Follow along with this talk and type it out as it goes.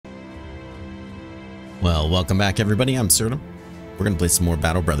Well, welcome back everybody, I'm Absurdum. We're gonna play some more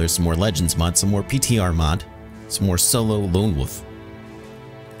Battle Brothers, some more Legends mod, some more PTR mod, some more solo lone wolf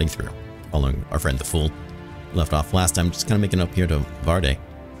playthrough, following our friend the Fool. Left off last time, just kind of making up here to Varde.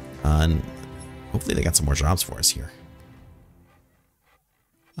 And hopefully they got some more jobs for us here.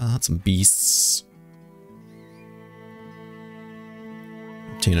 Some beasts.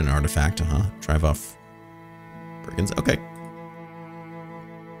 Obtain an artifact, drive off brigands, okay.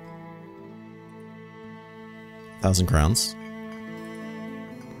 1,000 crowns.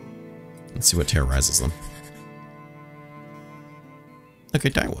 Let's see what terrorizes them.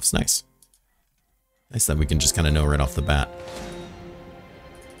 Okay, direwolves, nice. Nice that we can just kind of know right off the bat.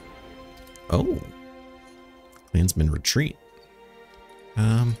 Oh. Clansman retreat.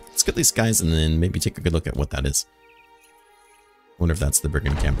 Let's get these guys and then maybe take a good look at what that is. Wonder if that's the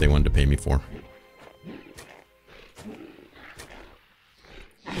brigand camp they wanted to pay me for.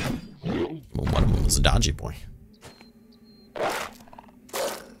 Well, one of them was a dodgy boy.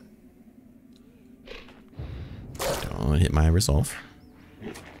 Don't hit my resolve.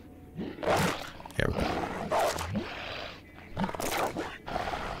 There we go.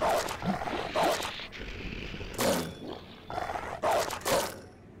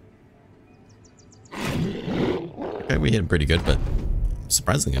 Okay, we hit him pretty good, but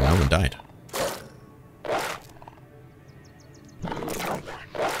surprisingly, no one died.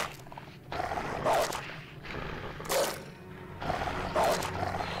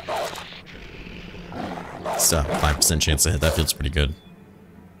 It's a 5% chance to hit. That feels pretty good.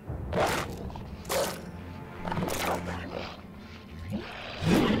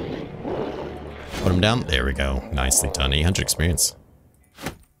 Put him down. There we go. Nicely done. 800 experience.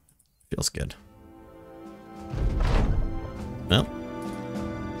 Feels good. Well,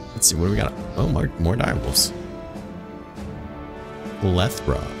 let's see what do we got. Oh, more direwolves.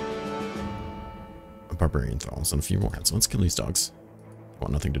 Plethora. Barbarian thralls and a few more. So let's kill these dogs. They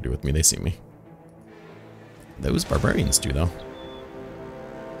want nothing to do with me. They see me. Those barbarians do, though.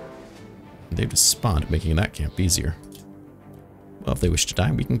 They've just spawned, making that camp easier. Well, if they wish to die,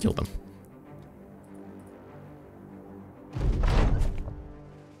 we can kill them.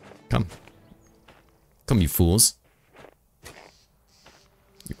 Come. Come, you fools.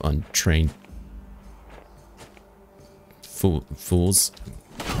 You untrained fools.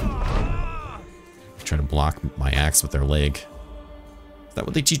 Try to block my axe with their leg. Is that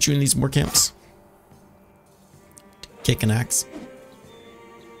what they teach you in these war camps? Kick an axe.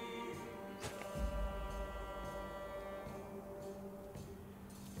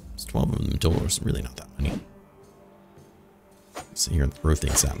 There's 12 of them in total. It's really not that many. So here throw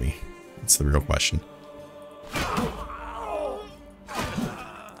things at me. That's the real question.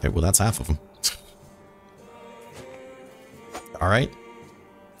 Okay, well that's half of them. Alright.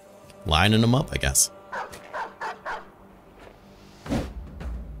 Lining them up, I guess.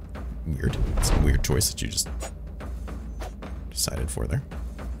 Weird. It's a weird choice that you just decided for there.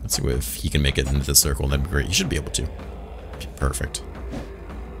 Let's see if he can make it into the circle. That'd be great. You should be able to. Perfect.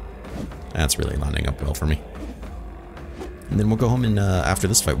 That's really lining up well for me. And then we'll go home and after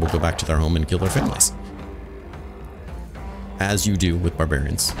this fight, we'll go back to their home and kill their families. As you do with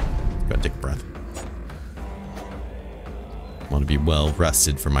barbarians. Gotta take a breath. Want to be well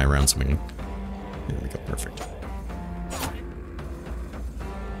rested for my round swinging. There we go. Perfect.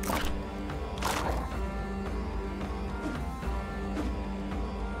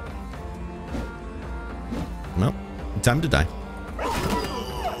 Well, time to die.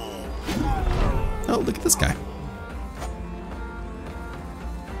 Oh, look at this guy.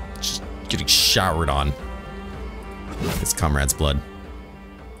 Just getting showered on. His comrade's blood.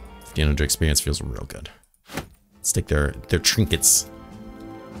 1500 experience feels real good. Let's take their trinkets.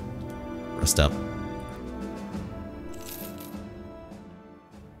 Rest up.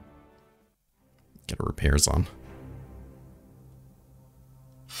 Get our repairs on.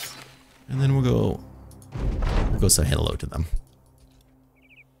 And then we'll go say hello to them.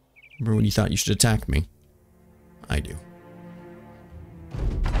 Remember when you thought you should attack me? I do.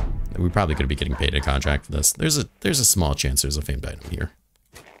 We're probably going to be getting paid a contract for this. There's a small chance there's a famed item here.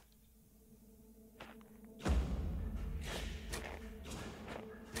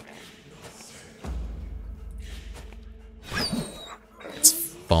 It's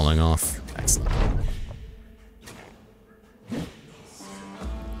falling off. Excellent.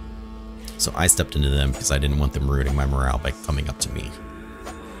 So I stepped into them because I didn't want them ruining my morale by coming up to me.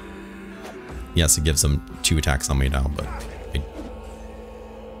 Yes, it gives them 2 attacks on me now, but I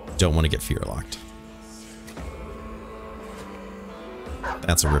don't want to get fear locked.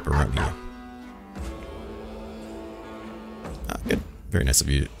 That's a ripper right here. Ah, good. Very nice of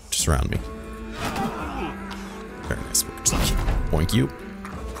you to surround me. Very nice. We'll just boink you.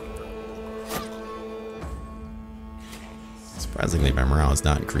 Surprisingly, my morale has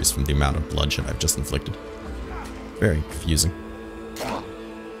not increased from the amount of bloodshed I've just inflicted. Very confusing.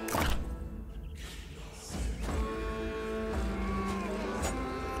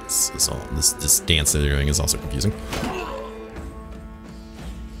 This dance that they're doing is also confusing.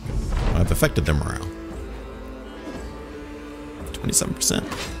 I've affected their morale. 27%.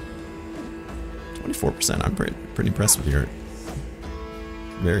 24%. I'm pretty impressed with your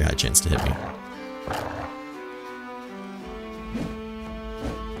very high chance to hit me.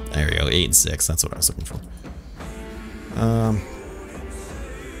 There we go. 8 and 6. That's what I was looking for.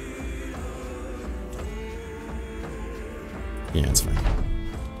 Yeah, it's fine.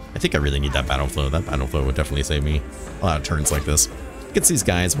 I think I really need that battle flow. That battle flow would definitely save me a lot of turns like this. Against these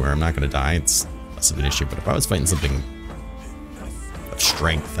guys where I'm not going to die, it's less of an issue. But if I was fighting something of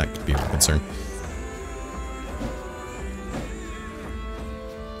strength, that could be a concern.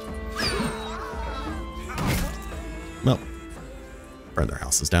 Well, burn their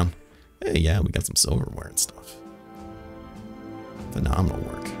houses down. Hey, yeah, we got some silverware and stuff. Phenomenal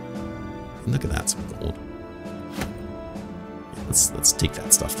work. And look at that, some gold. Yeah, let's take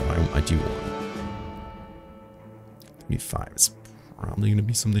that stuff though. I do want it. 25 is probably going to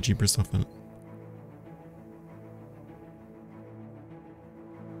be some of the cheaper stuff in it.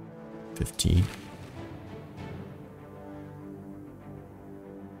 15.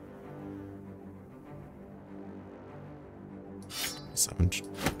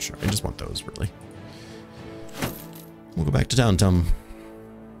 Sure, I just want those, really. We'll go back to town, tell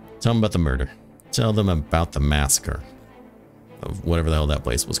them about the murder. Tell them about the massacre of whatever the hell that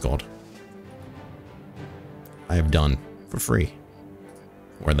place was called. I have done for free.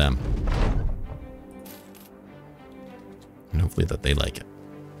 For them. And hopefully that they like it.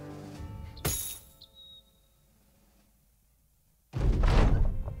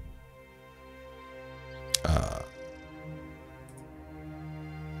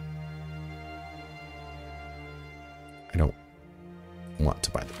 I don't want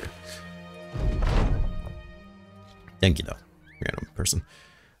to buy the beer. Thank you, though. Random person.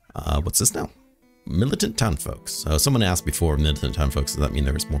 What's this now? Militant town folks. So someone asked before, militant town folks, does that mean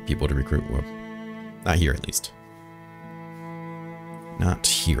there's more people to recruit? Well, not here at least. Not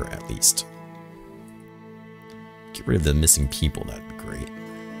here at least. Get rid of the missing people, that'd be great. Go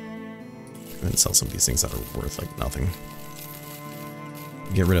ahead and sell some of these things that are worth like nothing.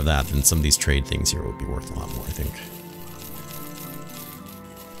 Get rid of that, then some of these trade things here would be worth a lot more, I think.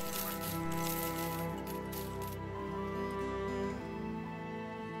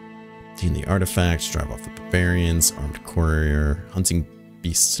 Taking the artifacts, drive off the barbarians, armed courier, hunting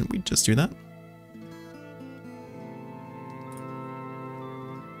beasts. Didn't we just do that?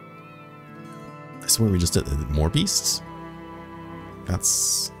 I swear we just did more beasts?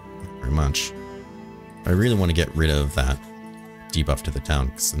 That's not very much. I really want to get rid of that debuff to the town,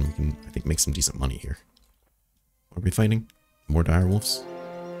 because then we can, I think, make some decent money here. What are we fighting? More direwolves?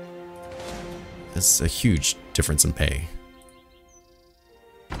 That's a huge difference in pay.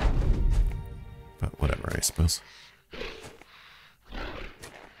 But whatever, I suppose.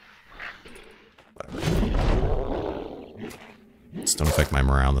 Whatever. Just don't affect my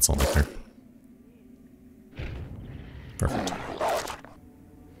morale, that's all that care. Perfect.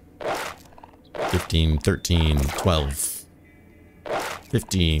 15, 13, 12.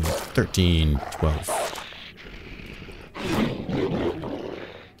 15, 13, 12.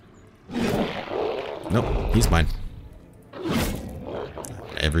 Nope, he's mine.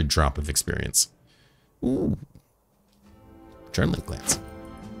 Every drop of experience. Ooh. Adrenaline glands.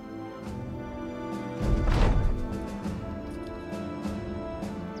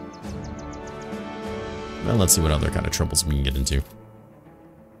 Well, let's see what other kind of troubles we can get into.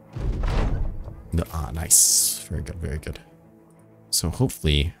 Ah, nice. Very good, very good. So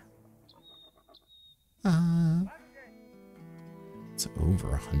hopefully... it's over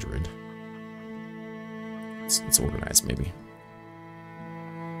 100. Let's organize, maybe.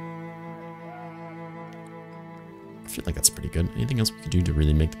 I feel like that's pretty good. Anything else we could do to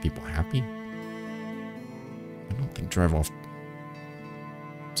really make the people happy? I don't think drive off.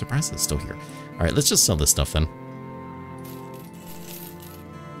 I'm surprised it's still here. Alright, let's just sell this stuff then.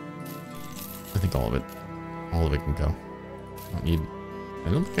 I think all of it. All of it can go. I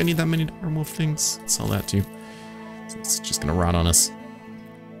don't think I need that many direwolf things. Let's sell that too. It's just gonna rot on us.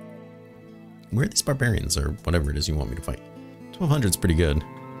 Where are these barbarians or whatever it is you want me to fight? 1200 is pretty good.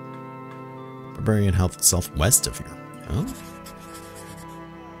 Barbarian health southwest of here. Oh.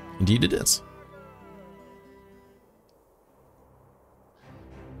 Indeed it is.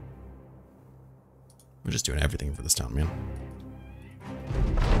 We're just doing everything for this town, man.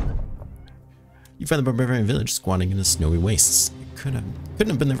 You find the barbarian village squatting in the snowy wastes. It couldn't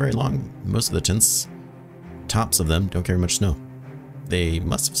have been there very long. Most of the tents, tops of them, don't carry much snow. They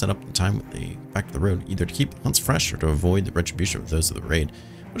must have set up in time when they back to the road, either to keep hunts fresh or to avoid the retribution of those of the raid.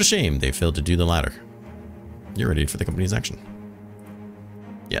 What a shame they failed to do the latter. You're ready for the company's action.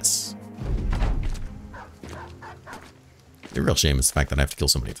 Yes. The real shame is the fact that I have to kill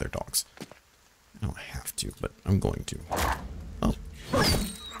so many of their dogs. I don't have to, but I'm going to. Oh.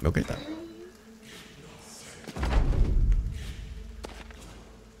 Okay then.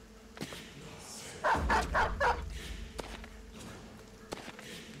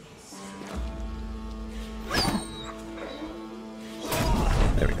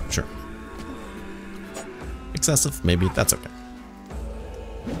 There we go, sure. Excessive, maybe, that's okay.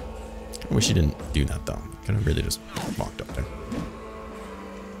 I wish you didn't do that though. Kind of really just walked up there.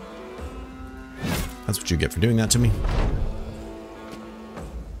 That's what you get for doing that to me.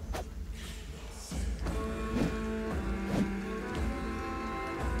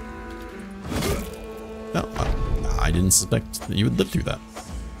 Oh, I didn't suspect that you would live through that.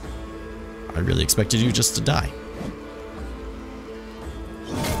 I really expected you just to die.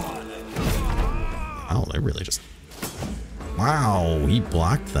 Oh, they really just... Wow, he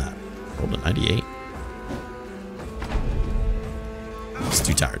blocked that. Rolled a 98. He's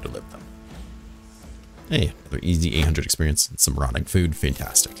too tired to live though. Hey, another easy 800 experience and some rotting food.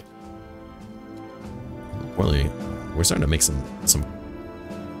 Fantastic. We're starting to make some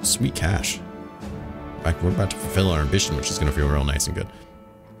sweet cash. In fact, we're about to fulfill our ambition, which is going to feel real nice and good.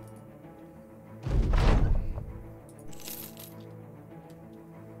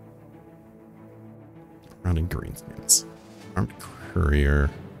 Rounding greensmiths. Armed courier.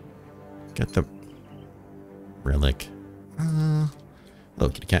 Get the relic. Oh,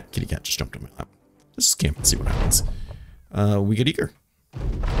 kitty cat just jumped on my lap. Let's just camp and see what happens. We get eager.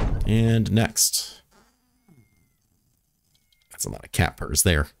 And next. That's a lot of cat purrs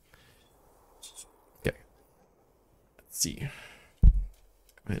there. Okay. Let's see. Go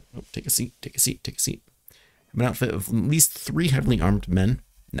ahead. Oh, take a seat, take a seat, take a seat. Have an outfit of at least 3 heavily armed men?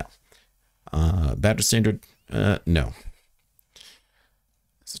 No. Badger standard? No.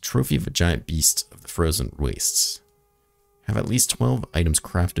 It's a trophy of a giant beast of the frozen wastes. Have at least 12 items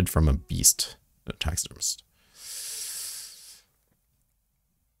crafted from a beast. No, taxidermist.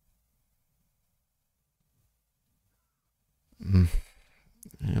 Yeah,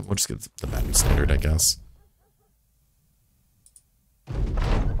 we'll just get the badger standard, I guess.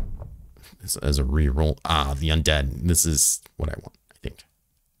 As a reroll. Ah, the undead. This is what I want, I think.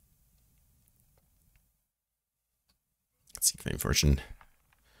 Let's see, fame fortune.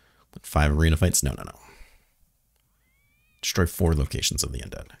 5 arena fights? No. Destroy 4 locations of the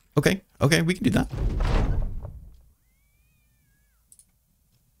undead. Okay, we can do that.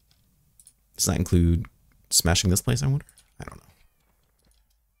 Does that include smashing this place, I wonder? I don't know.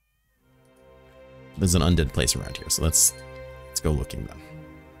 There's an undead place around here, so let's go looking then.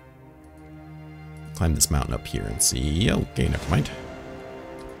 Climb this mountain up here and see. Okay, never mind.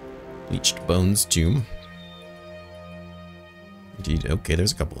 Bleached Bones Tomb. Indeed, okay,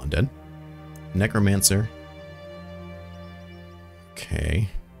 there's a couple undead. Necromancer. Okay.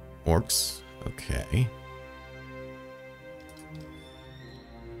 Orcs. Okay.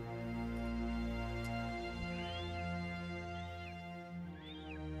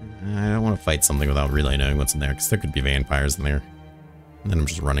 I don't want to fight something without really knowing what's in there, because there could be vampires in there. And then I'm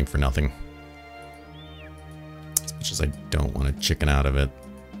just running for nothing. As much as I don't want to chicken out of it.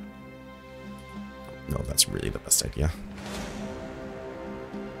 No, that's really the best idea.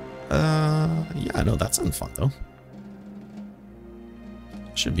 Yeah, no, that sounds fun though.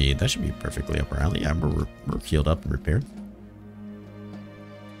 That should be perfectly up our alley. Yeah, we're healed up and repaired.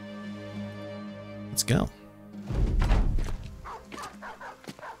 Let's go.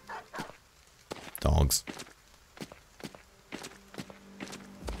 Dogs.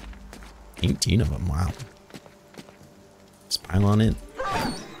 18 of them, wow. Just pile on in.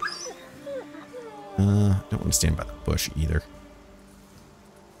 Don't want to stand by the bush either.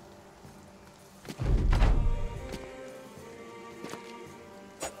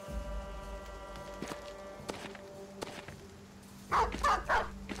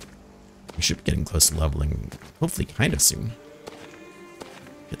 We should be getting close to leveling, hopefully kind of soon.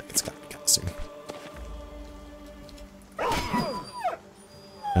 I feel like it's gotta be kind of soon.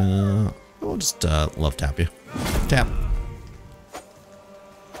 We'll just love tap you. Tap.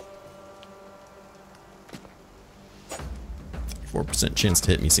 4% chance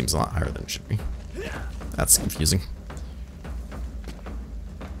to hit me seems a lot higher than it should be. That's confusing.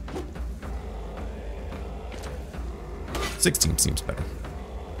 16 seems better.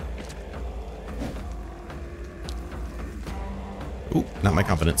 Ooh, not my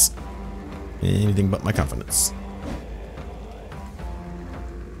confidence. Anything but my confidence.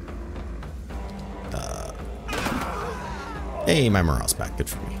 Hey, my morale's back. Good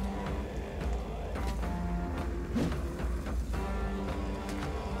for me.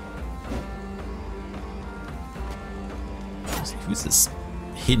 Who's this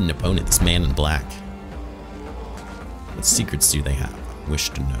hidden opponent, this man in black? What secrets do they have? I wish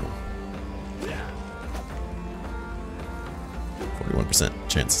to know. 41%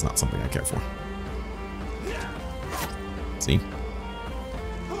 chance is not something I care for. See?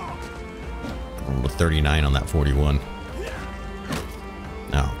 I rolled a 39 on that 41.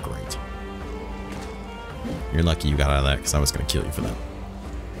 Oh, great. You're lucky you got out of that, because I was going to kill you for that.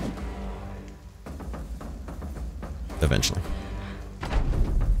 Eventually.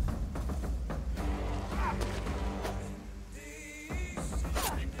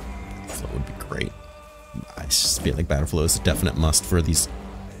 So it would be great. I just feel like battle flow is a definite must for these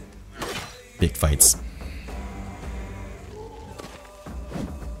big fights.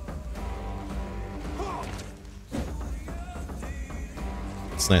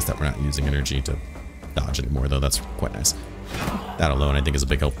 It's nice that we're not using energy to dodge anymore, though. That's quite nice. That alone, I think, is a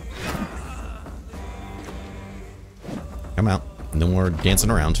big help. Come out. No more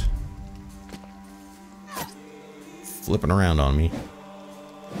dancing around. Flipping around on me.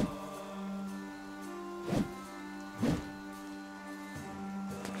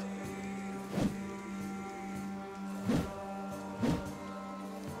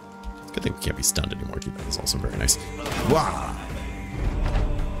 Good thing we can't be stunned anymore, too. That is also very nice. Wow!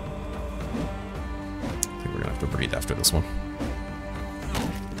 I think we're gonna have to breathe after this one.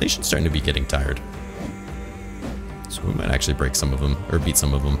 They should start to be getting tired. So we might actually break some of them, or beat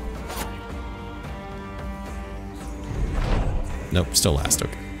some of them. Nope, still last,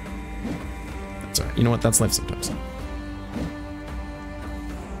 okay. That's alright. You know what? That's life sometimes.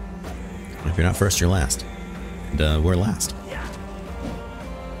 If you're not first, you're last. And we're last.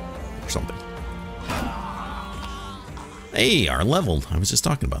 Or something. Hey, our leveled. I was just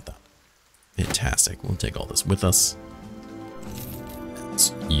talking about that. Fantastic. We'll take all this with us.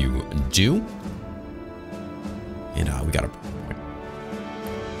 As you do. And we got a point.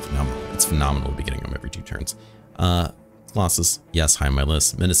 Phenomenal. It's phenomenal to be getting them every 2 turns. Losses, yes, high on my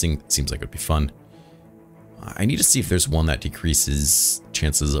list. Menacing seems like it would be fun. I need to see if there's one that decreases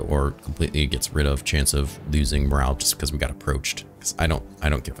chances or completely gets rid of chance of losing morale just because we got approached. Because I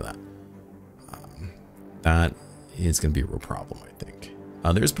don't care for that. That is going to be a real problem, I think.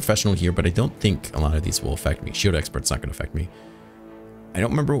 There's professional here, but I don't think a lot of these will affect me. Shield expert's not going to affect me. I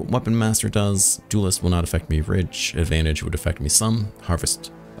don't remember what weapon master does. Duelist will not affect me. Ridge advantage would affect me some.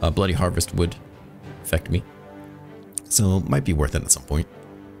 Harvest, bloody harvest would affect me. So it might be worth it at some point.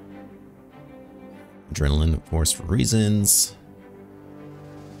 Adrenaline, of course, for reasons.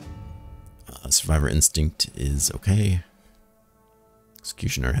 Survivor instinct is okay.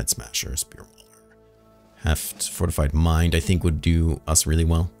 Executioner, head smasher, spear mauler. Heft, fortified mind, I think would do us really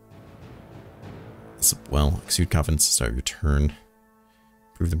well. Well, exude confidence to start your turn.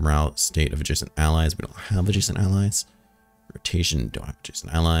 Improve the morale state of adjacent allies. We don't have adjacent allies. Rotation, don't have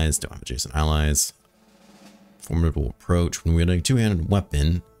adjacent allies. Don't have adjacent allies. Formidable approach. When we have a 2-handed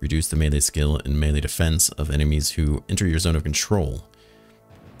weapon, reduce the melee skill and melee defense of enemies who enter your zone of control.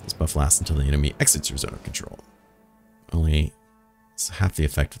 This buff lasts until the enemy exits your zone of control. Only half the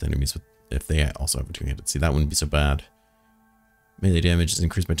effect with enemies if they also have a 2-handed. See, that wouldn't be so bad. Melee damage is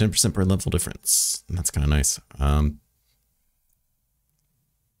increased by 10% per level difference. And that's kind of nice.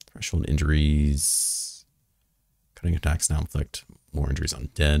 Threshold injuries. Cutting attacks now inflict more injuries on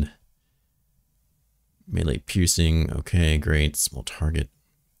dead. Melee piercing, okay, great. Small target.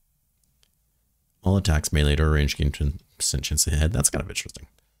 All attacks melee or range gain 10% chance to hit. That's kind of interesting.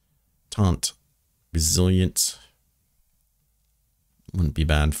 Taunt. Resilient. Wouldn't be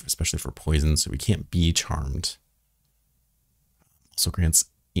bad, especially for poison, so we can't be charmed. Also grants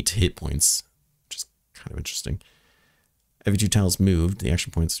 8 hit points, which is kind of interesting. Every 2 tiles moved, the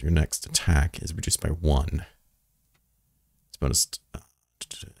action points of your next attack is reduced by 1. It's bonus,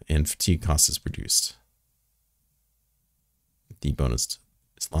 and fatigue cost is reduced. The bonus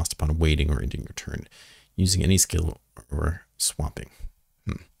is lost upon waiting or ending your turn, using any skill or swapping.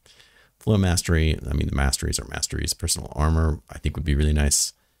 Flow mastery, I mean the masteries are masteries. Personal armor, I think would be really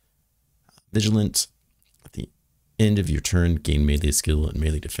nice. Vigilant, at the end of your turn, gain melee skill and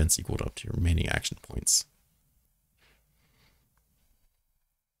melee defense equal up to your remaining action points.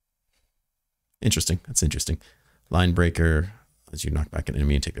 Interesting, that's interesting. Line breaker, as you knock back an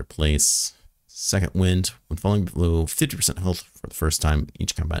enemy and take their place. Second wind, when falling below 50% health for the first time in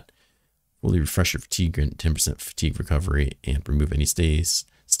each combat, fully refresh your fatigue, grant 10% fatigue recovery, and remove any stays,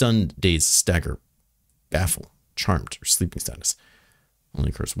 stunned, dazed, stagger, baffle, charmed, or sleeping status. Only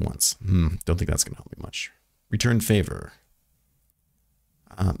occurs once. Don't think that's going to help me much. Return favor.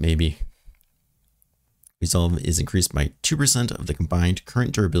 Maybe. Resolve is increased by 2% of the combined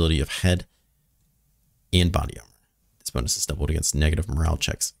current durability of head and body armor. This bonus is doubled against negative morale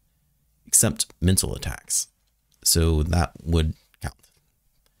checks, except mental attacks. So that would count.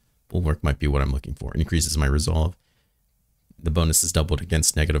 Bulwark might be what I'm looking for. It increases my resolve. The bonus is doubled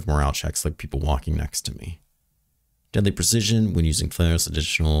against negative morale checks, like people walking next to me. Deadly precision when using flares,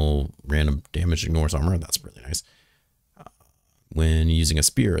 additional random damage ignores armor. That's really nice. When using a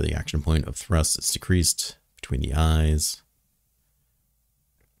spear, the action point of thrust is decreased between the eyes.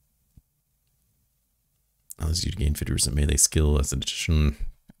 Allows you to gain 50% melee skill as an addition.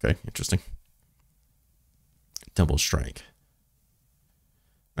 Okay, interesting. Double strike.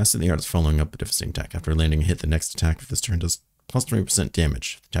 Master the art is following up a devastating attack. After landing a hit, the next attack of this turn does plus 20%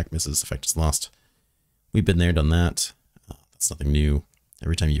 damage. If the attack misses, effect is lost. We've been there, done that. That's nothing new.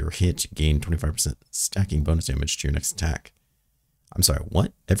 Every time you are hit, you gain 25% stacking bonus damage to your next attack. I'm sorry,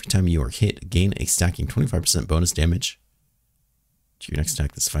 what? Every time you are hit, gain a stacking 25% bonus damage to your next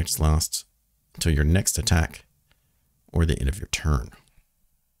attack. This effect is lost until your next attack or the end of your turn.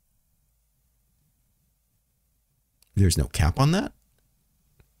 There's no cap on that?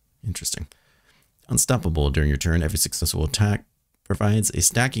 Interesting. Unstoppable during your turn. Every successful attack provides a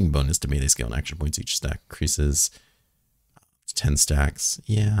stacking bonus to melee skill and action points. Each stack increases to 10 stacks.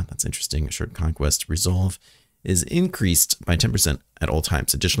 Yeah, that's interesting. Assured Conquest Resolve is increased by 10% at all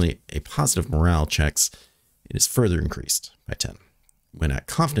times. Additionally, a positive morale checks, it is further increased by 10. When at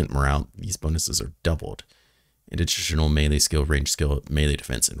confident morale, these bonuses are doubled. And additional melee skill, range skill, melee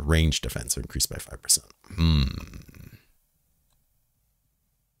defense, and range defense are increased by 5%.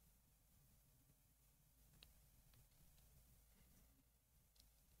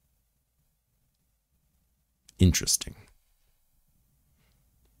 Interesting.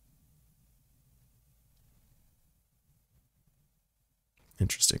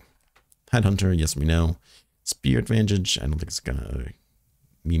 Interesting. Headhunter, yes, we know. Spear advantage, I don't think it's gonna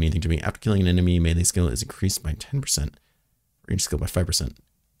mean anything to me. After killing an enemy, melee skill is increased by 10%. Range skill by 5%.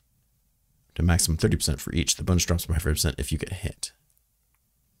 To maximum 30% for each. The bonus drops by 5% if you get hit.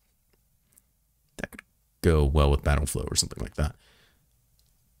 That could go well with battle flow or something like that.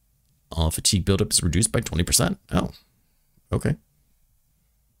 Fatigue buildup is reduced by 20%. Oh, okay.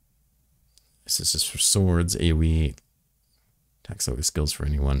 This is just for swords, AoE, attack skills for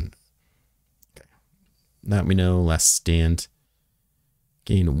anyone. Okay. That we know. Last stand.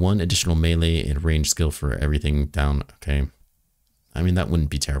 Gain 1 additional melee and range skill for everything down. Okay. I mean, that wouldn't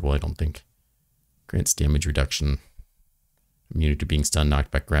be terrible, I don't think. Grants damage reduction. Immunity to being stunned,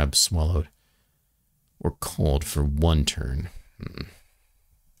 knocked back, grabbed, swallowed, or called for 1 turn.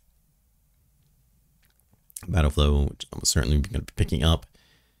 Battle flow, which I'm certainly going to be picking up.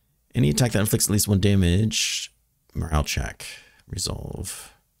 Any attack that inflicts at least 1 damage. Morale check.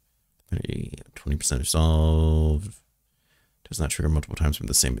 Resolve. 20% resolve. Does not trigger multiple times from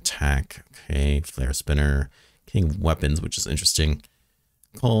the same attack. Okay. Flare spinner. King of weapons, which is interesting.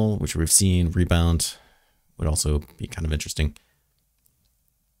 Call, which we've seen. Rebound would also be kind of interesting.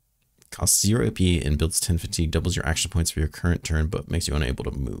 Costs 0 AP and builds 10 fatigue. Doubles your action points for your current turn, but makes you unable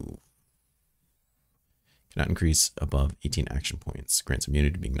to move. Cannot increase above 18 action points. Grants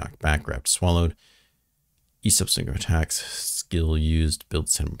immunity to being knocked back, grabbed, swallowed. Each subsequent attacks, skill used,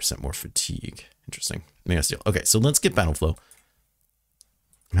 builds 10% more fatigue. Interesting. Mega steal. Okay, so let's get battle flow.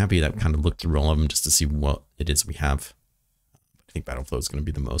 I'm happy that I kind of looked through all of them just to see what it is we have. I think battle flow is going to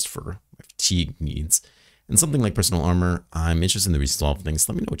be the most for my fatigue needs. And something like personal armor, I'm interested in the resolve things.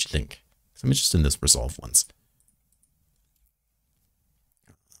 Let me know what you think. I'm interested in this resolve ones.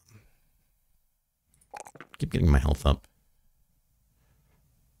 Keep getting my health up.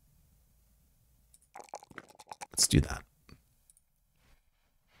 Let's do that.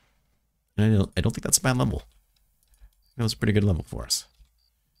 And I don't think that's a bad level. That was a pretty good level for us.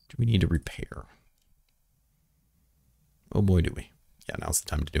 Do we need to repair? Oh boy, do we. Yeah, now's the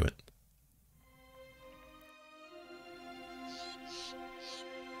time to do it.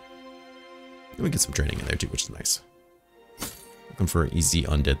 And we get some training in there too, which is nice. Looking for easy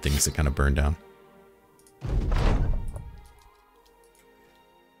undead things that kind of burn down.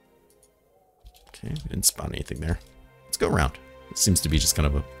 Okay, we didn't spawn anything there. Let's go around. It seems to be just kind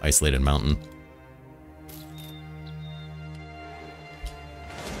of an isolated mountain.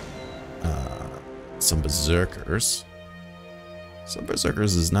 Some berserkers. Some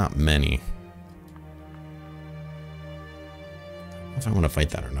berserkers is not many. if I want to fight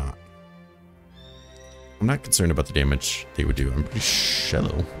that or not. I'm not concerned about the damage they would do. I'm pretty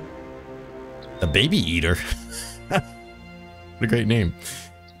shallow. The Baby Eater. What a great name.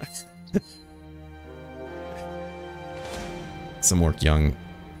 Some orc young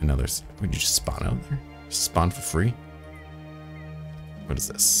and others. Would you just spawn out there? Spawn for free? What is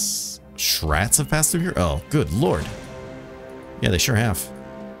this? Shrats have passed through here? Oh, good lord. Yeah, they sure have.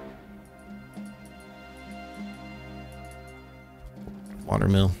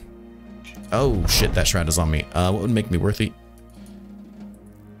 Watermill. Oh shit, that shroud is on me. What would make me worthy?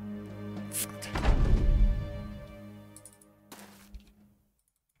 Fuck.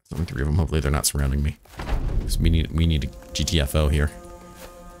 There's only 3 of them. Hopefully they're not surrounding me. Because we need a GTFO here.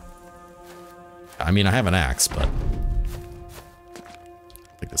 I mean, I have an axe, but I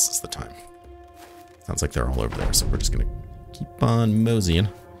think this is the time. Sounds like they're all over there, so we're just gonna keep on moseying.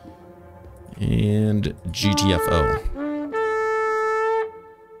 And GTFO.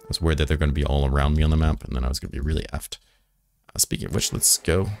 I was worried that they're going to be all around me on the map, and then I was going to be really effed. Speaking of which, let's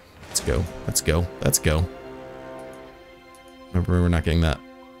go. Let's go. Let's go. Let's go. Remember, we're not getting that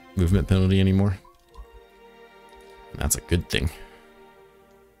movement penalty anymore. And that's a good thing.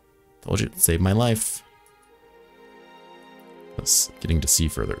 Told you, it saved my life. Plus, getting to see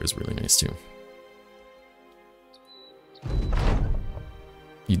further is really nice too.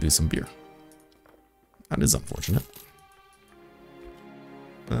 You lose some beer. That is unfortunate.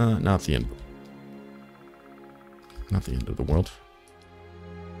 Not the end. Not the end of the world.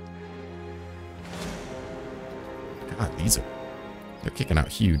 God, they're kicking out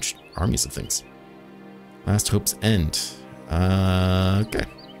huge armies of things. Last Hope's End. Okay.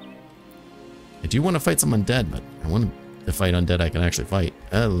 I do want to fight some undead, but I want to fight undead I can actually fight.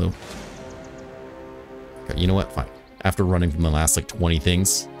 Hello. Okay, you know what? Fine. After running from the last like 20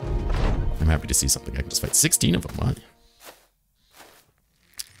 things, I'm happy to see something I can just fight. 16 of them. What?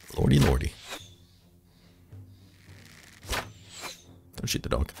 Lordy, lordy. Don't shoot the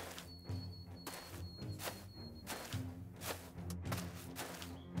dog.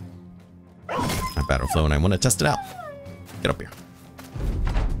 My battle flow, and I want to test it out. Get up here.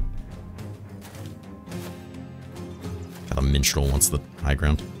 Got a minstrel wants the high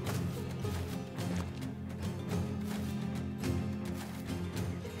ground.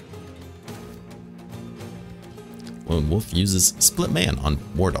 Lone Wolf uses Split Man on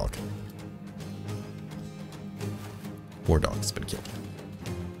War Dog. War Dog's been killed.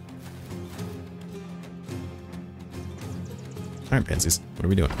 Alright, pansies. What are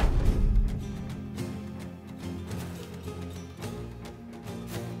we doing?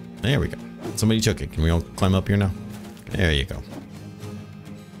 There we go. Somebody took it. Can we all climb up here now? There you go.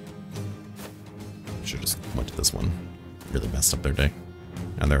 Should've just went to this one. Really messed up their day.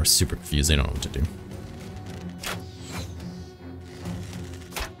 Now they're super confused. They don't know what to do.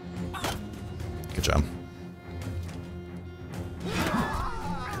 Good job.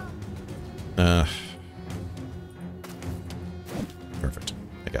 Perfect,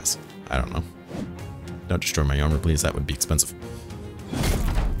 I guess. I don't know. Don't destroy my armor, please. That would be expensive.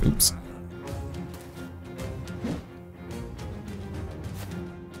 Oops.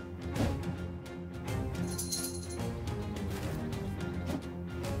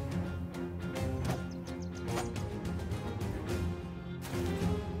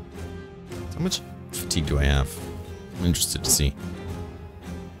 How much fatigue do I have? I'm interested to see.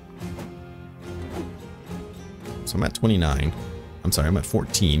 So I'm at 29. I'm sorry, I'm at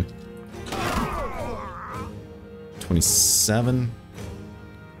 14. 27.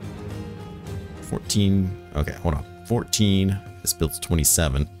 14. Okay, hold on. 14. This builds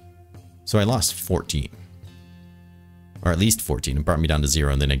 27. So I lost 14. Or at least 14. It brought me down to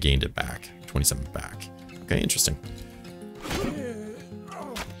 0, and then I gained it back. 27 back. Okay, interesting.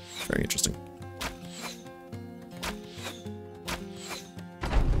 Very interesting.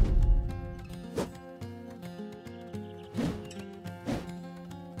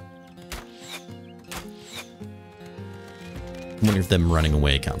 I wonder if them running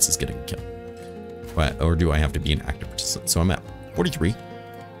away counts as getting killed. Or do I have to be an active participant? So I'm at 43.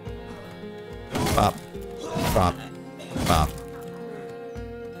 Pop. Pop. Pop.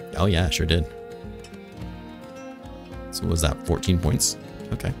 Oh yeah, sure did. So was that 14 points?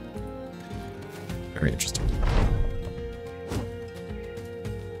 Okay. Very interesting.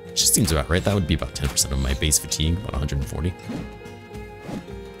 Just seems about right. That would be about 10% of my base fatigue, about 140.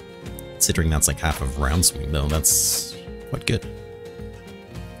 Considering that's like half of round swing though, that's quite good.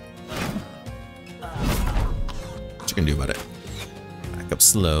 What you can do about it? Back up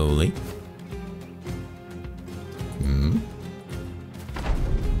slowly.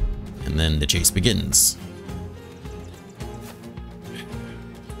 And then the chase begins.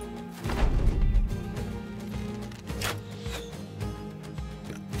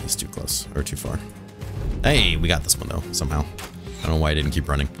 Or too far. Hey, we got this one though, somehow. I don't know why I didn't keep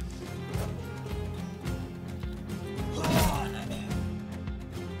running.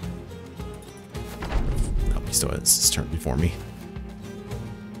 No, he still has his turn before me.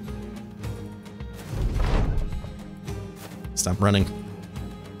 Stop running.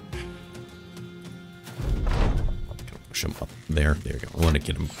 Push him up there. There you go. I want to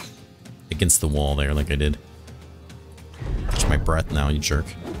get him against the wall there like I did. Catch my breath now, you jerk.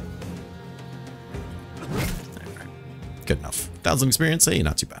 Good enough. 1,000 experience? Hey,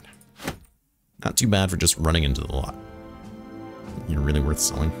 not too bad. Not too bad for just running into the lot. You're really worth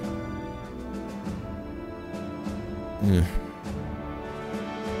selling.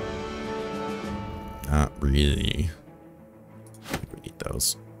 Not really. I think we need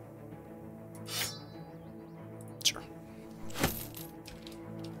those. Sure.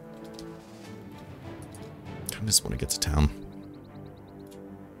 I just want to get to town.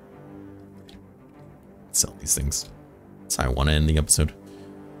 Sell these things. That's how I want to end the episode.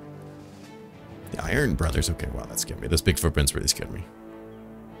 The Iron Brothers. Okay, wow, that scared me. Those big footprints really scared me.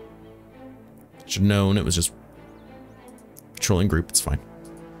 Should have known it was just patrolling group. It's fine.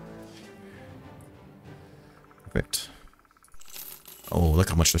 Perfect. Oh, look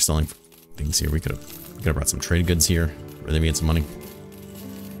how much they're selling things here. We could have brought some trade goods here. Really made some money.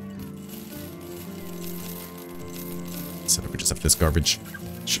 Instead of we just have this garbage.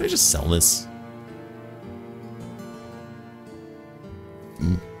 Should I just sell this?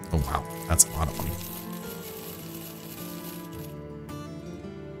 Oh wow, that's a lot of money.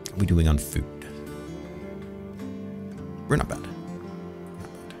 What are we doing on food? We're not bad.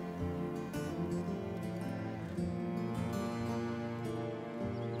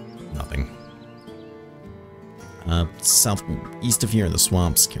 Nothing. Southeast of here in the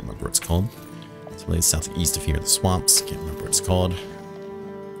swamps. Can't remember what it's called. It's really southeast of here in the swamps. Can't remember what it's called.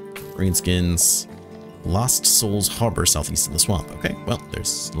 Greenskins. Lost Souls Harbor, southeast of the swamp. Okay, well,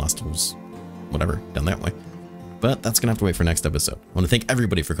 there's Lost Souls, whatever, down that way. But that's going to have to wait for next episode. I want to thank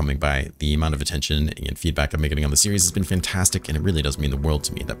everybody for coming by. The amount of attention and feedback I'm getting on the series has been fantastic, and it really does mean the world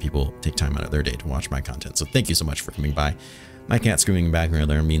to me that people take time out of their day to watch my content. So thank you so much for coming by. My cat screaming in the background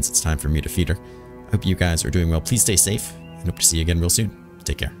there means it's time for me to feed her. I hope you guys are doing well. Please stay safe, and hope to see you again real soon.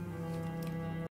 Take care.